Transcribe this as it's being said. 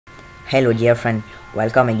Hello dear friend,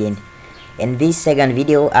 welcome again. In this second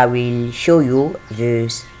video I will show you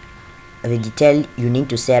the detail you need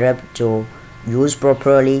to set up to use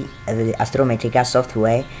properly the Astrometrica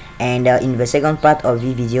software, and in the second part of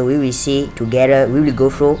the video we will see together, we will go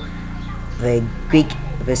through the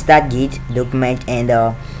start git document,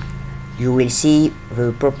 and you will see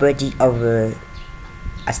the property of the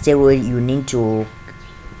asteroid you need to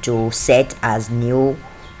set as new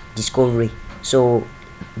discovery. So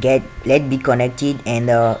let's be connected and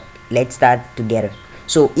let's start together.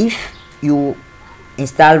 So if you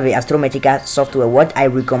install the Astrometrica software, what I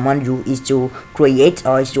recommend you is to create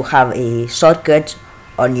or is to have a shortcut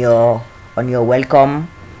on your welcome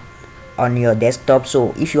on your desktop.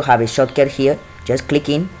 So if you have a shortcut here, just click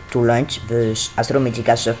in to launch the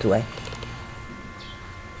Astrometrica software.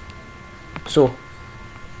 So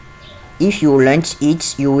if you launch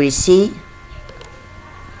it, you will see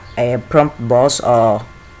a prompt box or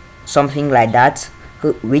something like that,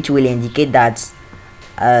 which will indicate that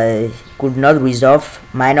could not resolve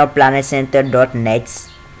minor planet center.net,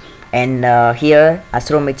 and here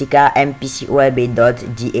Astrometrica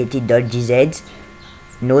mpcorb.dat.gz,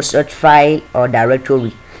 no such file or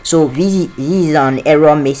directory. So this is an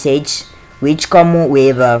error message which comes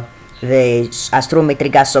with the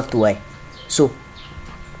Astrometrica software. So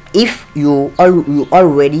if you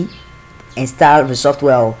already install the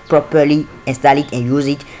software or properly install it and use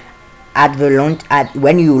it,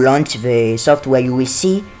 when you launch the software, you will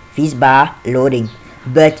see this bar loading.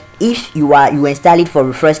 But if you install it for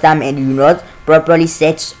the first time and you not properly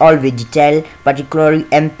set all the detail, particularly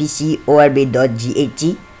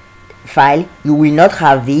mpcorb.dat file, you will not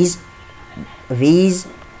have this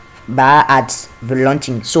bar at the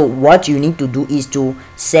launching. So what you need to do is to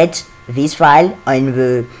set this file in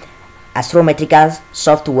the Astrometrica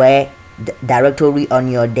software directory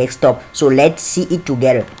on your desktop. So let's see it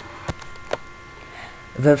together.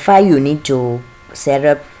 The file you need to set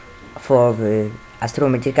up for the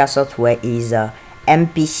Astrometrica software is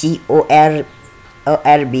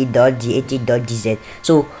mpcorb.dat.gz.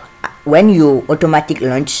 So when you automatically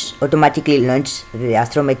launch the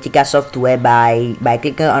Astrometrica software by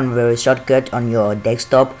clicking on the shortcut on your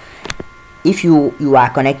desktop, if you are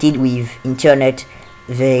connected with internet,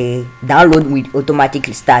 the download will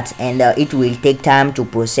automatically start, and it will take time to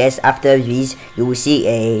process. After this, you will see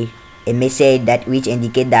a message which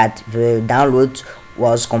indicate that the download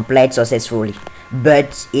was complete successfully.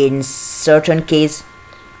 But in certain case,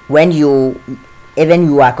 when you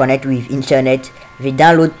are connected with internet, the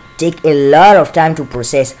download take a lot of time to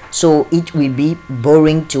process, so it will be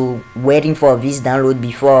boring to waiting for this download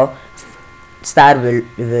before start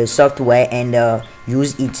the software and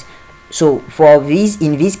use it. So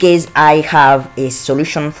in this case, I have a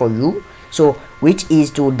solution for you, so which is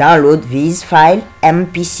to download this file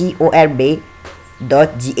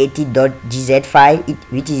mpcorb.dat.gz file,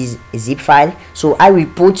 which is a zip file. So I will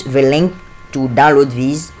put the link to download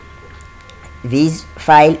this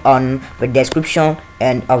file on the description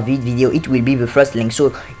and of this video. It will be the first link.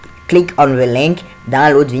 So click on the link,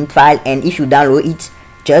 download the file, and if you download it,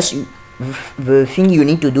 just the thing you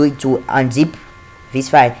need to do is to unzip this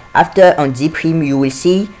file. After unzip him, you will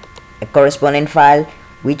see a corresponding file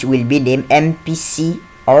which will be named mpcorb.dat.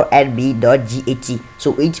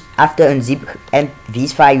 So after unzip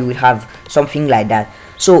this file, you will have something like that.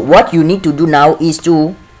 So what you need to do now is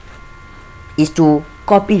to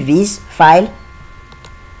copy this file,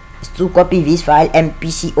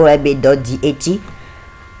 mpcorb.dat,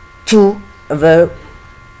 to the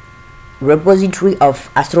repository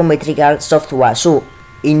of Astrometrica software. So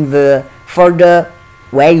in the folder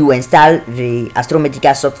where you install the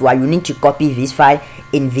Astrometrica software, you need to copy this file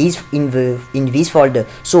in this folder.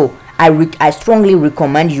 So I strongly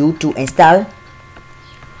recommend you to install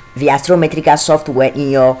the Astrometrica software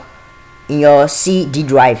in your CD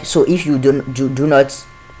drive. So if you do not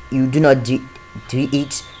do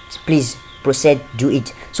it, please proceed do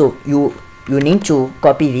it. So you need to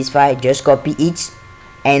copy this file. Just copy it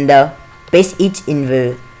and paste it in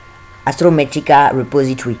the Astrometrica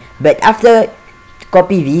repository. But after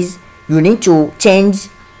copy this, you need to change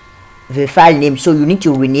the file name, so you need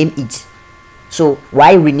to rename it. So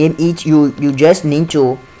why rename it? You just need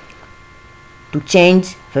to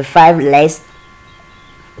change the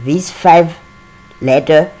these 5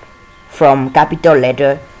 letter from capital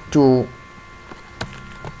letter to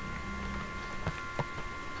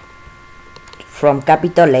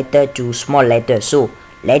small letter. So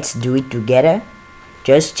let's do it together.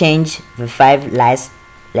 Just change the 5 last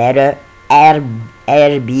letter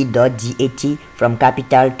rb.dat from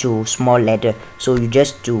capital to small letter. So you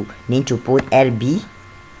just need to put rb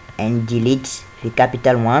and delete the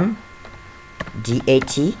capital one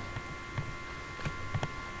DAT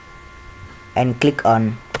and click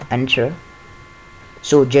on enter.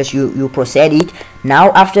 So just you proceed it.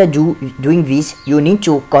 Now after doing this, you need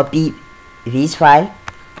to copy this file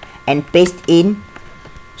and paste in.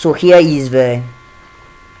 So here is the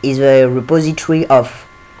repository of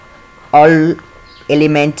all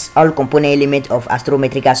component elements of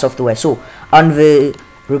Astrometrica software. So on the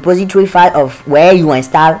repository file of where you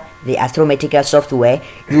install the Astrometrica software,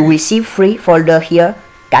 you will see 3 folder here: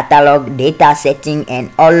 catalog, data, setting,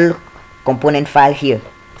 and all component file here.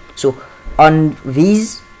 So on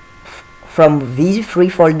these, from these 3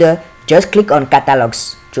 folder, just click on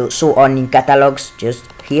catalogs. So on in catalogs, just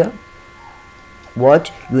here,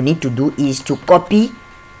 what you need to do is to copy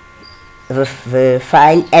the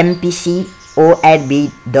file mpcorb.dat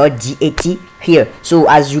here. So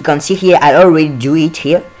as you can see here, I already do it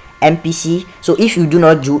here, mpc. So if you do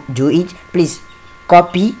not do it, please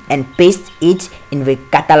copy and paste it in the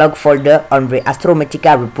catalog folder on the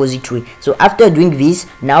Astrometrica repository. So after doing this,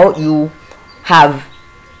 now you have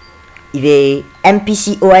the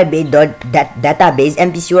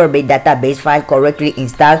mpcorb.database file correctly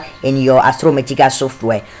installed in your Astrometrica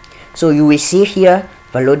software. So you will see here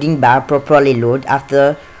the loading bar properly load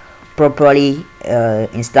after properly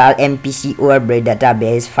install mpcorb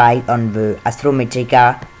database file on the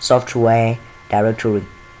Astrometrica software directory.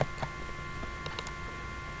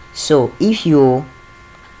 So if you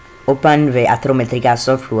open the Astrometrica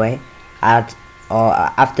software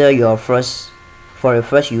after your first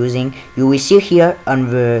using, you will see here on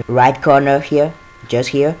the right corner here, just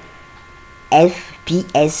here,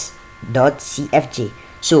 fps.cfg.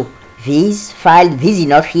 So this file, this is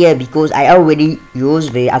not here because I already use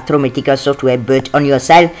the Astrometrica software, but on your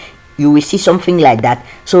side you will see something like that.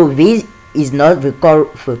 So this is not the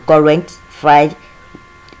current file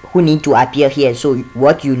who need to appear here. So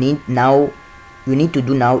what you need to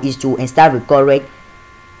do now is to install the correct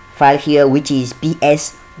file here, which is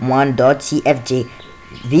ps1.cfg.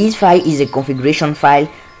 This file is a configuration file.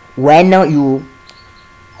 When you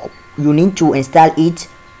need to install it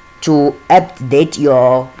to update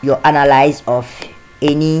your analyze of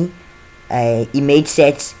any image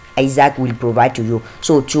sets Isaac will provide to you.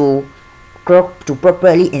 So to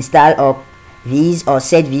properly install these or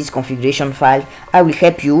set this configuration file, I will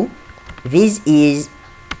help you. This is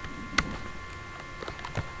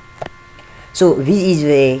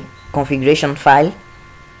the configuration file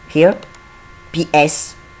here,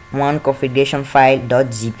 ps1 configuration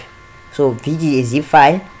file.zip. So this is a zip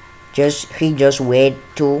file. Just wait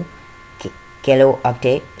 2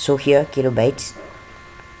 kilooctet, so here kilobytes.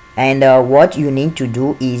 And what you need to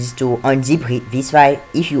do is to unzip this file.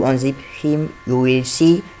 If you unzip him, you will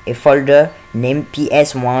see a folder named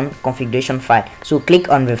ps1 configuration file. So click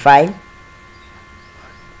on the file,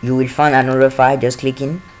 you will find another file, just click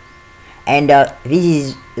in, and this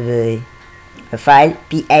is the file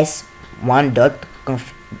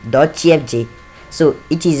ps1.cfg. so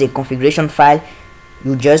it is a configuration file.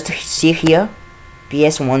 You just see here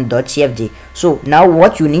ps1.cfg. So now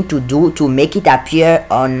what you need to do to make it appear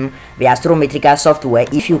on the Astrometrica software,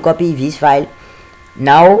 if you copy this file,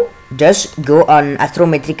 now just go on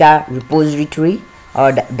Astrometrica repository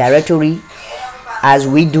or directory as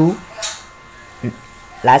we do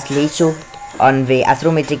lastly. So on the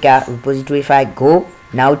Astrometrica repository file, go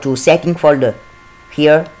now to setting folder.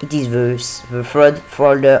 Here it is the third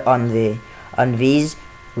folder on this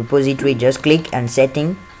repository. Just click on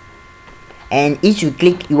setting, and if you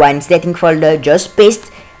click you are in setting folder, just paste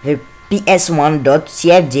the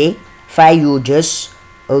ps1.cfg file you just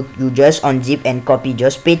unzip and copy,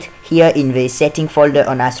 just paste here in the setting folder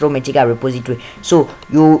on Astrometrica repository. So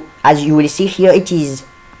as you will see here, it is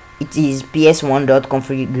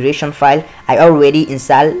ps1.configuration file. I already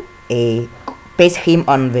installed paste him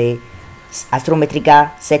on the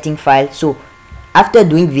Astrometrica setting file. So after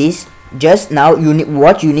doing this, just now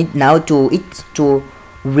what you need now to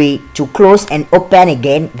close and open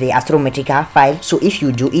again the Astrometrica file. So if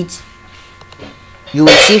you do it, you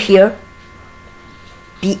will see here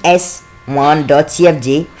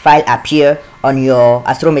ps1.cfg file appear on your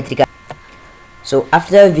Astrometrica. So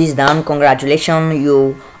after this done, congratulations,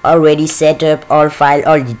 you already set up all file,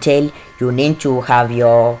 all detail. You need to have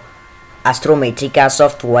your Astrometrica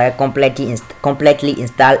software completely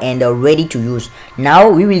installed and ready to use. Now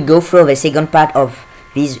we will go through the second part of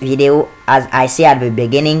this video. As I said at the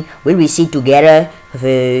beginning, we will see together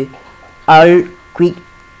the all quick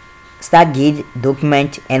start guide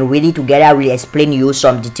document, and really together we will explain you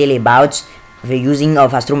some detail about the using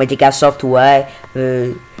of Astrometrica software,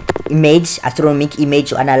 astronomic image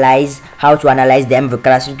to analyze, how to analyze them, the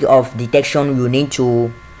classification of detection you need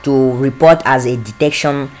to to report as a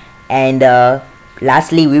detection. And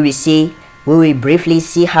lastly, we will briefly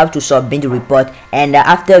see how to submit the report. And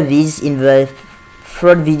after this, in the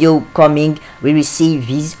third video coming, we will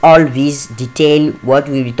see all these detail what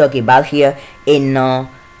we will talk about here in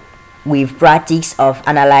with practice of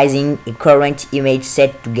analyzing a current image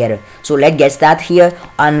set together. So let's get started here.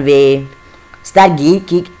 On the start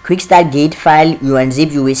gate, quick start gate file you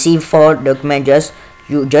unzip, you will see 4 documents.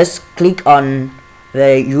 You just click on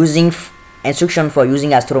the using instruction for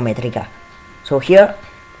using Astrometrica. So here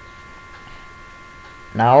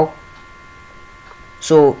now,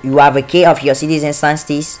 so you have a key of your citizen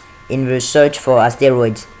scientists in the search for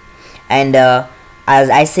asteroids. And as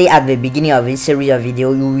I say at the beginning of this series of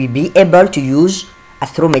video, you will be able to use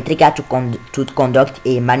Astrometrica to conduct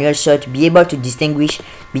a manual search, be able to distinguish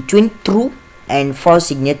between true and false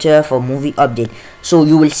signature for moving object. So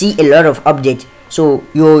you will see a lot of objects. So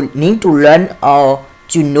you need to learn or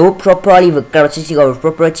to know properly the characteristics or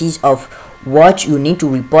properties of what you need to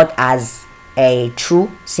report as a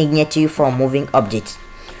true signature for moving objects.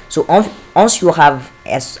 So once you have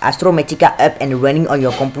Astrometrica up and running on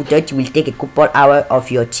your computer, it will take a couple hours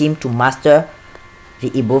of your team to master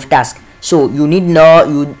the above task. So you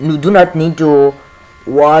do not need to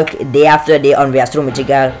work day after day on the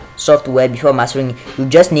Astrometrica software before mastering. You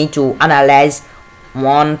just need to analyze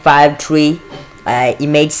 1, 5, 3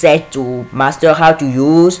 image set to master how to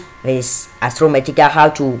use this Astrometrica, how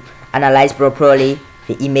to analyze properly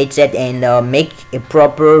the image set, and make a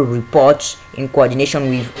proper report in coordination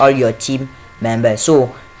with all your team members.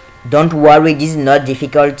 So don't worry, this is not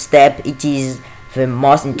difficult step, it is the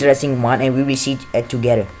most interesting one, and we will see it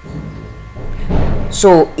together.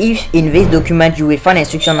 So if in this document you will find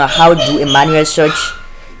instruction on how to do a manual search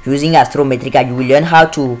using Astrometrica, you will learn how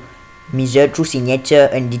to measure true signature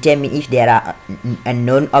and determine if there are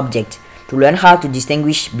unknown objects. To learn how to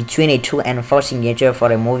distinguish between a true and false signature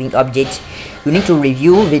for a moving object, you need to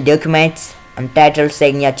review the document entitled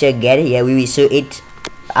signature get. Here we will show it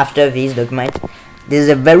after this document. This is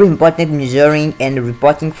a very important measuring and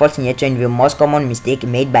reporting false signature and the most common mistake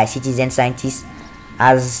made by citizen scientists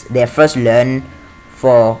as they first learn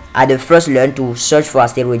to search for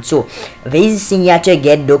asteroids. So this signature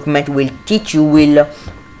get document will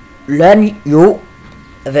learn you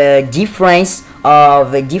the difference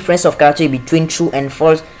of character between true and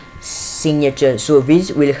false signature. So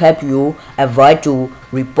this will help you avoid to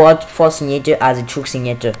report false signature as a true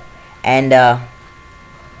signature. And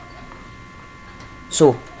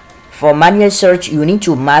so for manual search, you need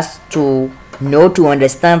to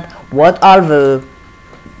understand what are the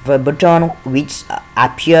button which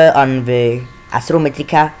appear on the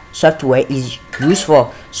Astrometrica software is used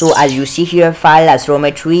for. So as you see here, file,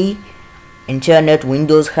 astrometry, internet,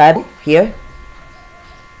 Windows Hub here.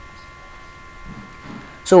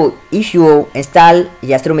 So if you install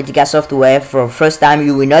the Astrometrica software for first time,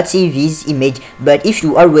 you will not see this image, but if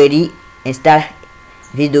you already install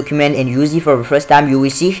this document and use it for the first time, you will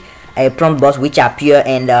see a prompt box which appear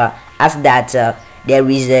and ask that there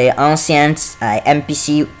is a ancient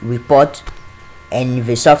MPC report in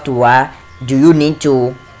the software. Do you need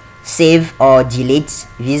to save or delete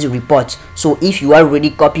this report? So if you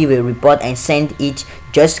already copy the report and send it,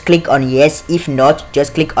 just click on yes. If not,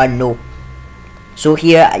 just click on no. So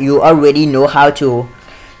here you already know how to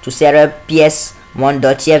set up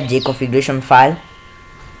ps1.cfg configuration file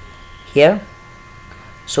here.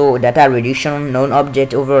 So data reduction, known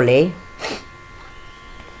object overlay,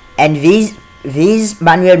 and this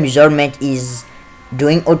manual measurement is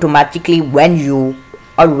doing automatically when you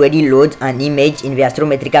already load an image in the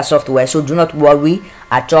Astrometrica software. So do not worry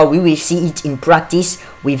at all, we will see it in practice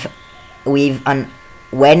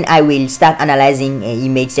when I will start analyzing an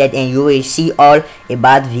image set, and you will see all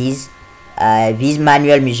about this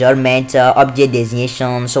manual measurement, object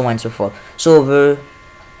designation, so on and so forth. So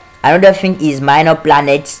another thing is minor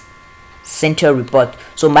planet center report.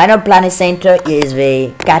 So minor planet center is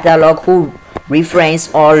the catalog who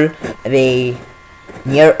reference all the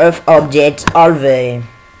near Earth objects, all the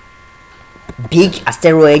big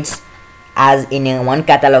asteroids as in one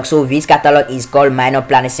catalog. So this catalog is called minor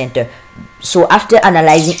planet center. So after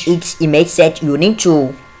analyzing each image set, you need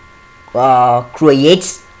to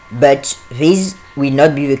create, but this will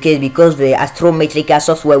not be the case because the Astrometrica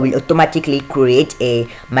software will automatically create a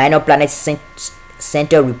minor planet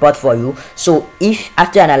center report for you. So if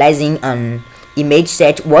after analyzing an image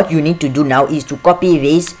set, what you need to do now is to copy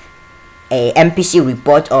this MPC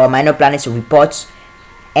report or minor planets reports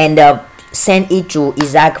and send it to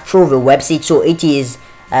Isaac through the website. So it is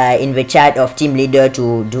in the chat of team leader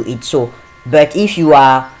to do it. So but if you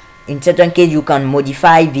are in certain case you can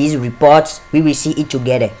modify these reports. We will see it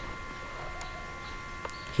together.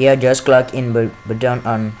 Here just click in button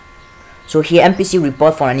on. So here MPC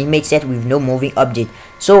report for an image set with no moving object.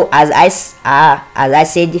 So as I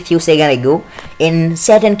said a few seconds ago, in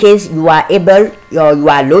certain case you are able, or you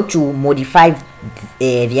are allowed to modify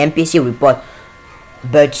the MPC report,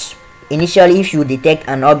 but initially if you detect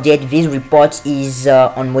an object, this report is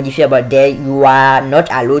unmodifiable, there you are not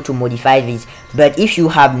allowed to modify this. But if you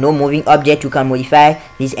have no moving object, you can modify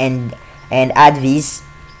this and add this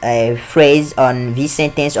phrase on this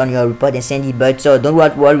sentence on your report and send it. But so don't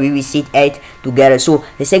worry, we will see it together. So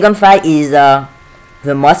the second file is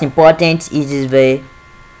the most important. It is the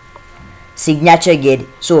signature gate.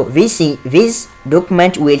 So this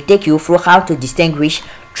document will take you through how to distinguish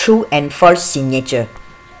true and false signature.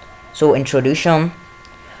 So introduction.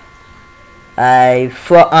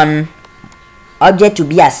 For an object to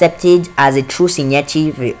be accepted as a true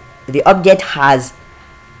signature, the object has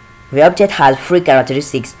three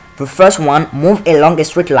characteristics. The first one, move along a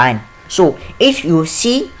straight line. So if you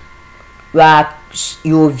see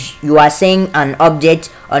you are seeing an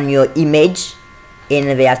object on your image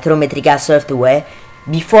in the Astrometrica software,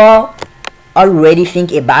 before already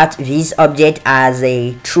think about this object as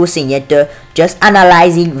a true signature, just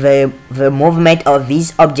analyzing the movement of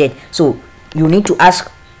this object. So you need to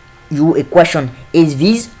ask you a question: is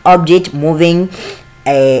this object moving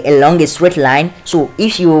along a straight line? So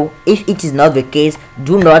if it is not the case,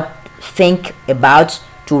 do not think about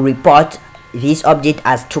to report this object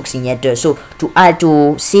as true signature. So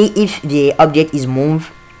to see if the object is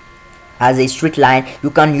moved as a straight line, you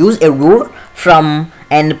can use a rule from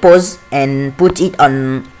and pause and put it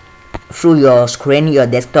on through your screen, your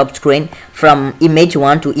desktop screen, from image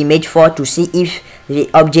 1 to image 4 to see if the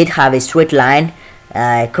object have a straight line,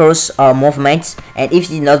 course or movements, and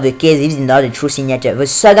if it is not the case, if it is not a true signature. The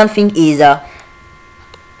second thing is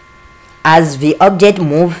as the object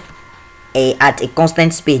move at a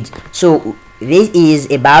constant speed. So this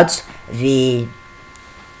is about the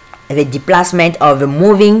displacement of the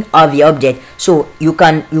moving of the object. So you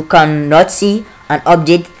cannot see an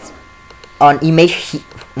object on image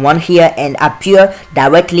 1 here and appear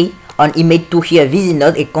directly on image 2 here. This is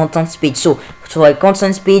not a constant speed. So for a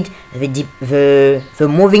constant speed, the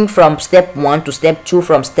moving from step 1 to step 2,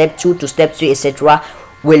 from step 2 to step 3, etc.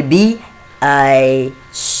 will be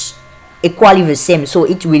equally the same. So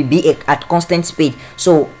it will be at constant speed.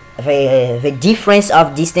 So the difference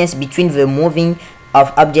of distance between the moving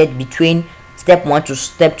of object between step 1 to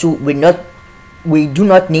step 2 we do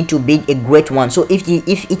not need to be a great one. So if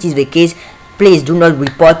it is the case, please do not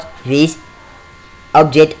report this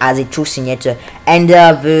object as a true signature. And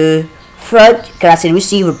the third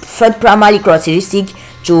characteristic, the third primary characteristic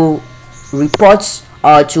to report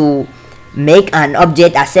or to make an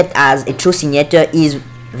object accept as a true signature is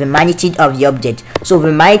the magnitude of the object. So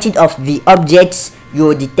the magnitude of the objects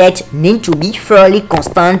you detect need to be fairly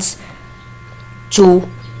constant to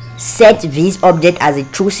set this object as a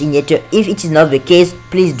true signature. If it is not the case,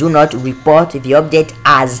 please do not report the object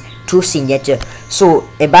as true signature. So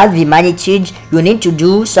about the magnitude, you need to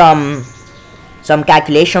do some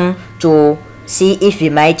calculation to see if the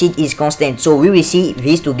magnitude is constant. So we will see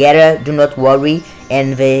this together, do not worry.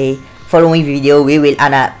 And the following video we will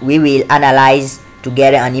analyze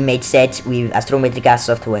together an image set with Astrometrica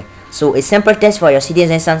software. So a simple test for your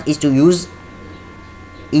CDS instance is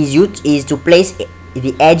to place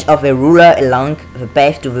the edge of a ruler along the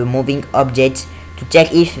path to the moving object to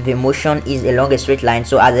check if the motion is along a straight line.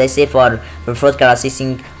 So as I said, for the first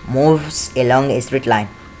characteristic, moves along a straight line.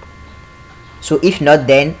 So if not,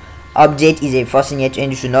 then object is a false signature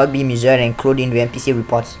and you should not be measured and included in the MPC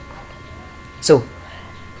reports. So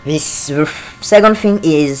the second thing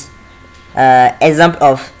is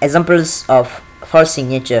examples of false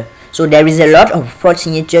signature. So there is a lot of false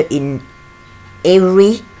signature in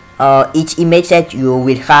every each image set you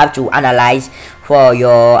will have to analyze for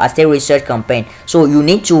your asteroid research campaign. So you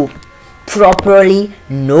need to properly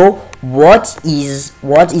know what is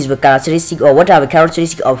the characteristic, or what are the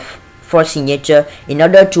characteristics of false signature, in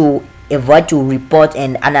order to avoid to report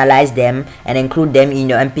and analyze them and include them in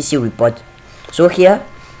your MPC report. So here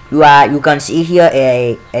you can see here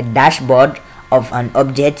a dashboard of an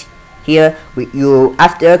object. Here you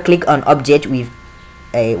after click on object with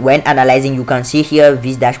when analyzing, you can see here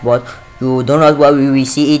this dashboard. You don't know what we will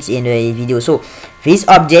see it in the video. So this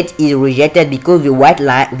object is rejected because the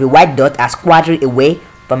white dot has quartered away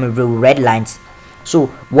from the red lines. So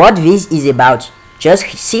what this is about, just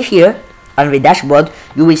see here on the dashboard,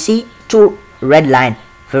 you will see two red lines.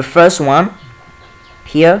 The first one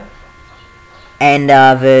here, and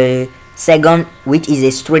the second, which is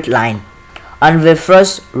a straight line. On the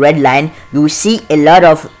first red line, you will see a lot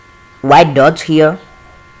of white dots here.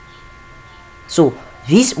 So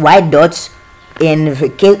these white dots, in the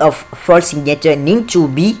case of false signature, need to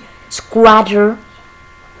be scattered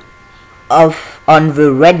on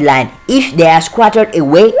the red line. If they are scattered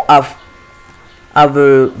away of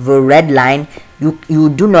the red line, you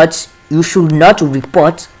should not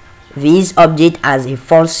report this object as a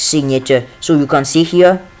false signature. So you can see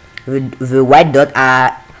here the white dots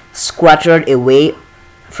are scattered away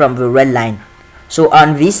from the red line. So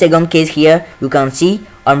on this second case here, you can see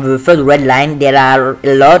on the first red line there is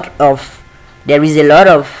a lot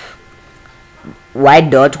of white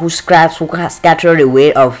dots who scattered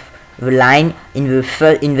away of the line in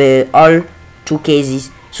the all two cases.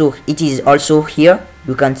 So it is also here,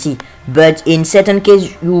 you can see, but in certain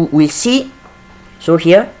cases you will see. So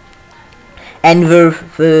here, and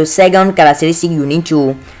the second characteristic you need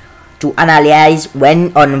to analyze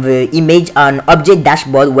when on the image on object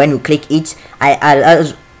dashboard, when you click it,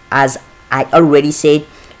 as I already said,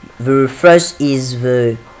 the first is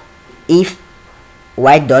if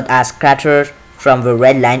white dot are scattered from the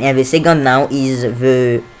red line, and the second now is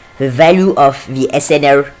the value of the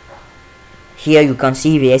SNR. Here you can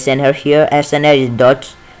see the SNR here. SNR is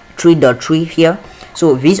 3.3 here.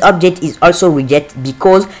 So this object is also rejected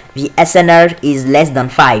because the SNR is less than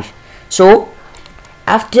 5. So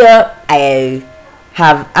after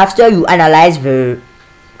you analyze the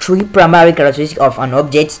three primary characteristics of an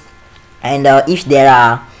object, and if there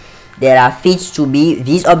are fits to be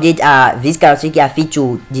these characteristics are fit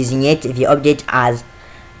to designate the object as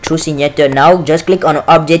true signature. Now just click on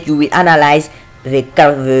object, you will analyze the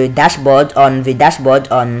dashboard. On the dashboard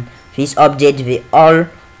on this object, the all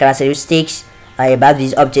characteristics about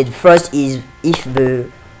this object. First is if the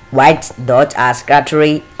white dots are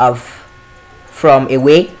scattered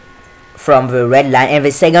away from the red line, and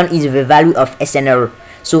the second is the value of SNR.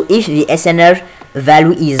 So if the SNR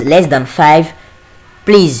value is less than 5,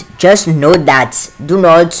 please just note that. Do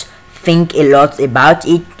not think a lot about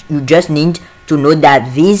it. You just need to know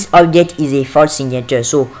that this object is a false signature.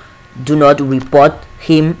 So do not report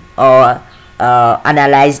him or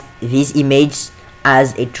analyze this image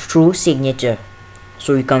as a true signature.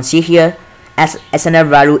 So you can see here as SNR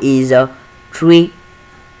value is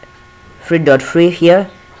 3.3 here,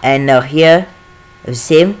 and here the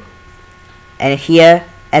same, and here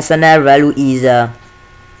SNR value is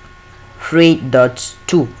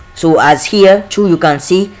 3.2. So as here too, you can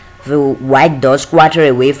see the white dots quarter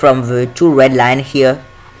away from the two red line here.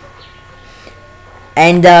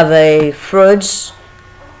 And the third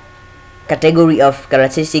category of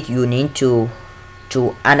characteristic you need to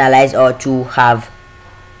analyze or to have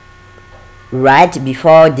right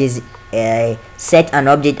before this set an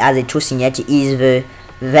object as a true signature is the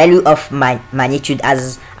value of magnitude.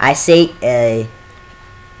 As I say,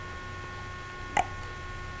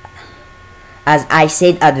 as I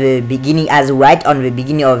said at the beginning, as right on the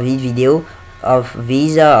beginning of this video of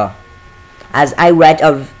this as I write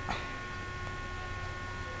of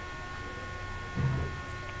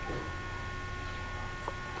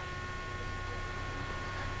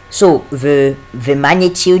so the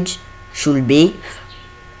magnitude should be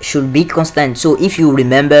constant. So if you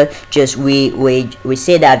remember, just we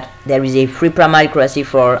say that there is a free primary characteristic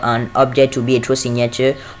for an object to be a true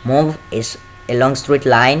signature: move is a long straight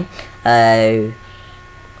line, have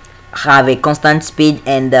a constant speed,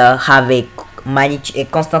 and have a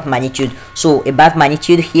constant magnitude. So about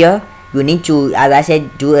magnitude here, you need to, as I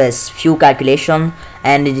said, do a few calculation,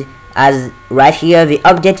 and as right here the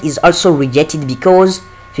object is also rejected because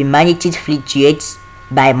the magnitude fluctuates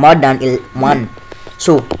by more than 1.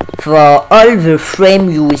 So for all the frame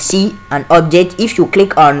you will see an object. If you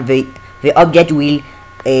click on the object, you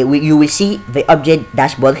will see the object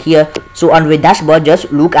dashboard here. So on the dashboard, just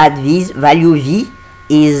look at this value. V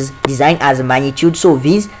is designed as a magnitude. So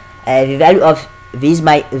this the value of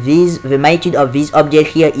the magnitude of this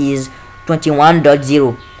object here is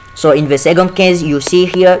 21.0. So in the second case, you see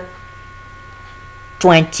here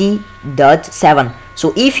 20.7.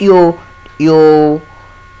 So if you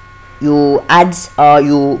add or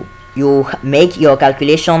you make your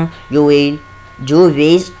calculation, you will do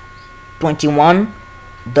this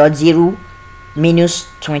 21.0 minus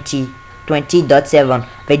 20.7.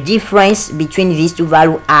 The difference between these two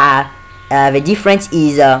values are the difference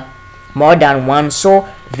is more than 1. So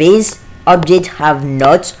these objects have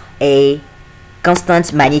not a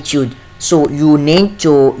constant magnitude. So you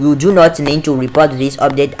do not need to report this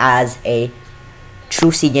object as a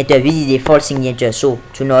true signature. This is a false signature, so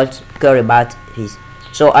do not care about this.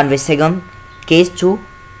 So on the second case too,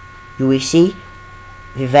 you will see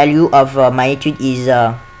the value of magnitude is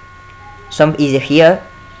some is here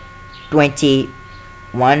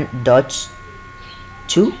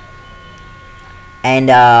 21.2 and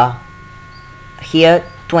here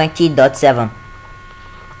 20.7.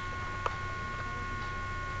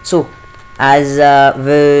 So as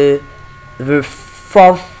the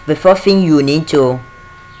fourth thing you need to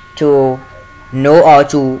know or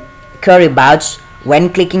to care about when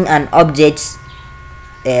clicking an object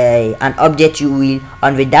you will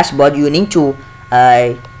on the dashboard, you need to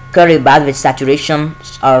care about the saturation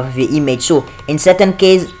of the image. So in certain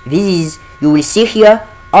case, this is, you will see here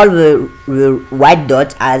all the white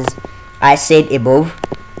dots as I said above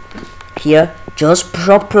here, just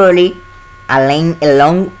properly align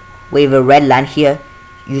along with the red line here.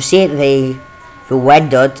 You see the white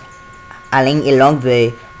dot align along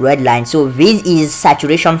the red line. So this is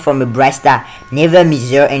saturation from a bright star. Never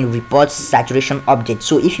measure and report saturation object.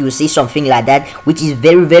 So if you see something like that which is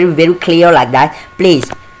very clear like that,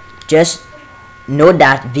 please just know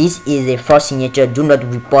that this is a false signature. Do not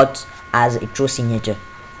report as a true signature.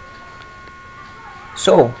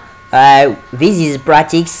 So this is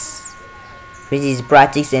practice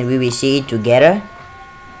and we will see it together.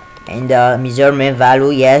 And measurement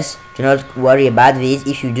value, yes, do not worry about this.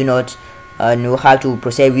 If you do not know how to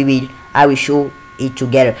proceed, I will show it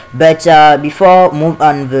together. But before move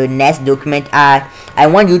on the next document, I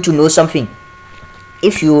want you to know something.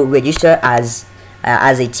 If you register as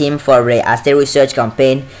a team for a asteroid search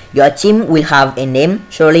campaign, your team will have a name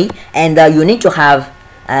surely, and you need to have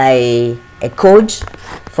a code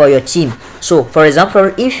for your team. So for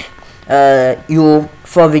example, if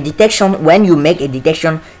for the detection, when you make a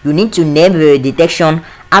detection, you need to name the detection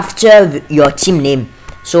after your team name.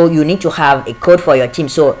 So you need to have a code for your team.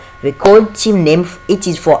 So the code team name, it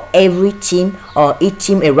is for every team or each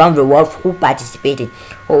team around the world who participated.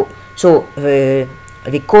 So the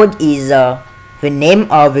code is the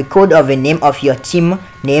name or the code of the name of your team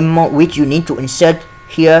name, which you need to insert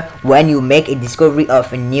here when you make a discovery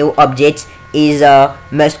of a new object, is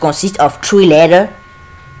must consist of 3 letters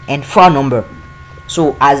and 4 numbers.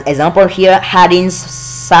 So as example here, Harding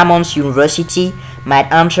Salmons University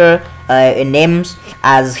might enter names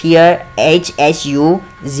as here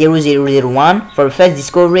HSU0001 for the first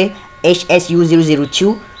discovery,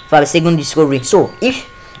 HSU002 for the second discovery. So if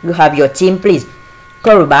you have your team, please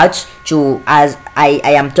care about to, as I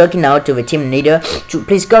am talking now to the team leader, to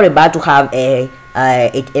please care about to have a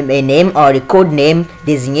name or a code name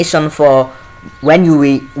designation for when you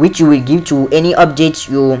will, which you will give to any object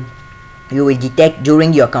you will detect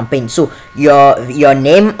during your campaign. So your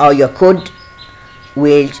name or your code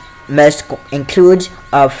must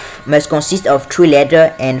consist of 3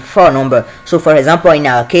 letters and 4 numbers. So for example, in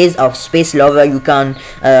our case of Space Lover, you can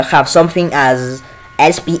have something as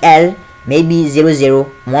SPL maybe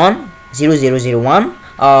 001 0001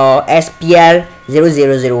 or SPL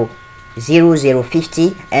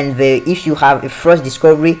 0000050, and if you have a first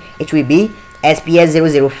discovery, it will be SPL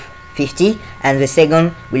 0050 and the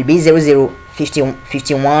second will be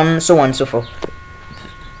 0051, so on and so forth.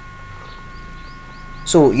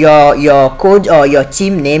 So your code or your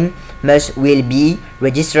team name will be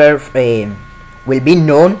registered, will be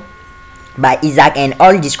known by Isaac, and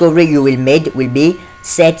all discovery you will make will be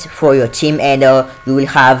set for your team, and you will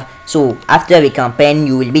have, so after the campaign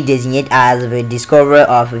you will be designated as the discoverer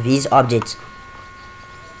of these objects.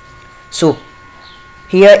 So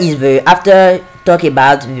here is the, after talk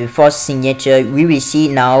about the first signature, we will see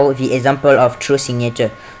now the example of true signature.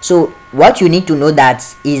 So what you need to know that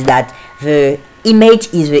is that the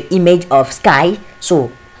image is the image of sky,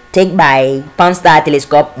 so take by Pan-STARRS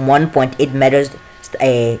telescope, 1.8 meters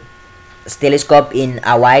telescope in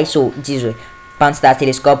Hawaii. So it is a Pan-STARRS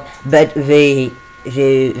telescope, but this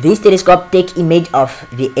telescope take image of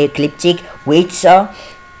the ecliptic, which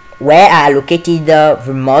where are located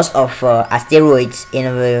the most of asteroids in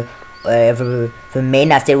the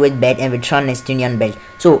main asteroid belt and the trans-Neptunian belt.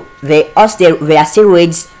 So the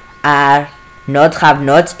asteroids have not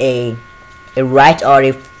a right or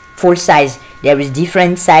a full size. There is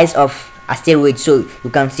different size of asteroids. So you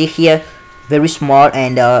can see here very small,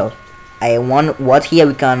 and what here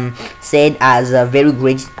we can say as a very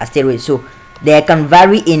great asteroid. So they can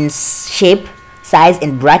vary in shape, size,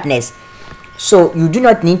 and brightness. So you do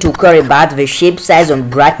not need to care about the shape, size,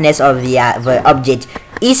 and brightness of the object.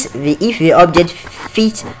 If the object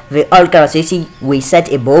fits the all characteristics we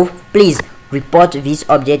set above, please report this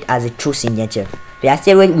object as a true signature. The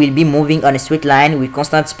asteroid will be moving on a straight line with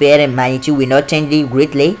constant speed, and magnitude will not change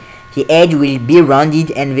greatly. The edge will be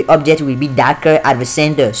rounded and the object will be darker at the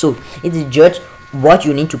center. So it is just what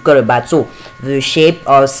you need to care about. So the shape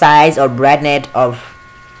or size or brightness of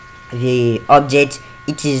the object,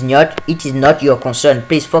 it is not your concern.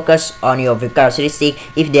 Please focus on your characteristic.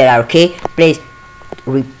 If they are okay, please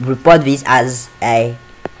report this as a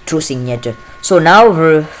true signature. So now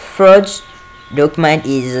the third document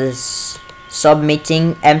is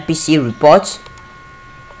submitting MPC reports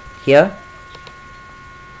here.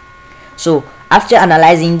 So after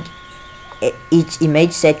analyzing each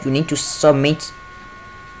image set, you need to submit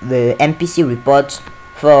the MPC report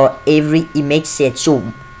for every image set. So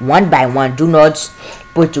one by one, do not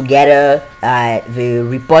put together the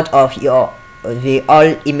report of the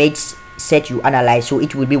all image set you analyze. So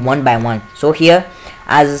it will be one by one. So here,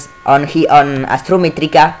 as on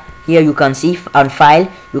Astrometrica, here you can see on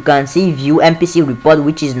file, you can see view MPC report,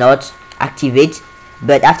 which is not activate.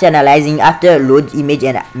 But after analyzing, after load image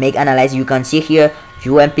and make analyze, you can see here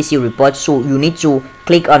view MPC report. So you need to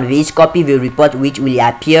click on this, copy the report, which will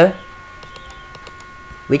appear,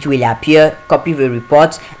 copy the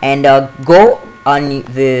report, and go on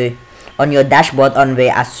your dashboard on the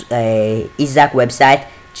ISAC website.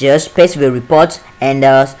 Just paste the report and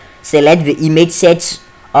select the image sets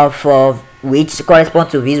of which correspond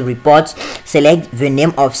to this report. Select the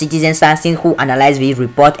name of citizen scientist who analyzed this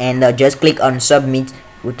report, and just click on submit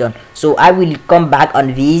button. So I will come back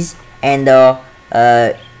on this and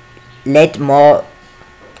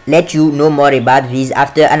let you know more about this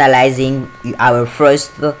after analyzing our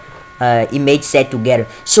first image set together.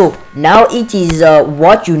 So now it is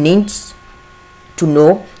what you need to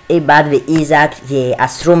know about the ISAC, the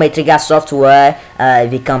Astrometrica software,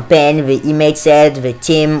 the campaign, the image set, the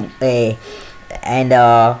team, and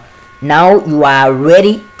now you are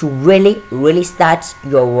ready to really start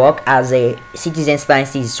your work as a citizen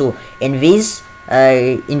scientist. So in this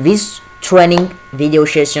training video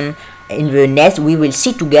session, in the next we will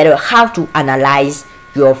see together how to analyze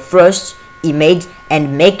your first image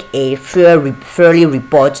and make a fairly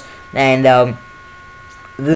report, and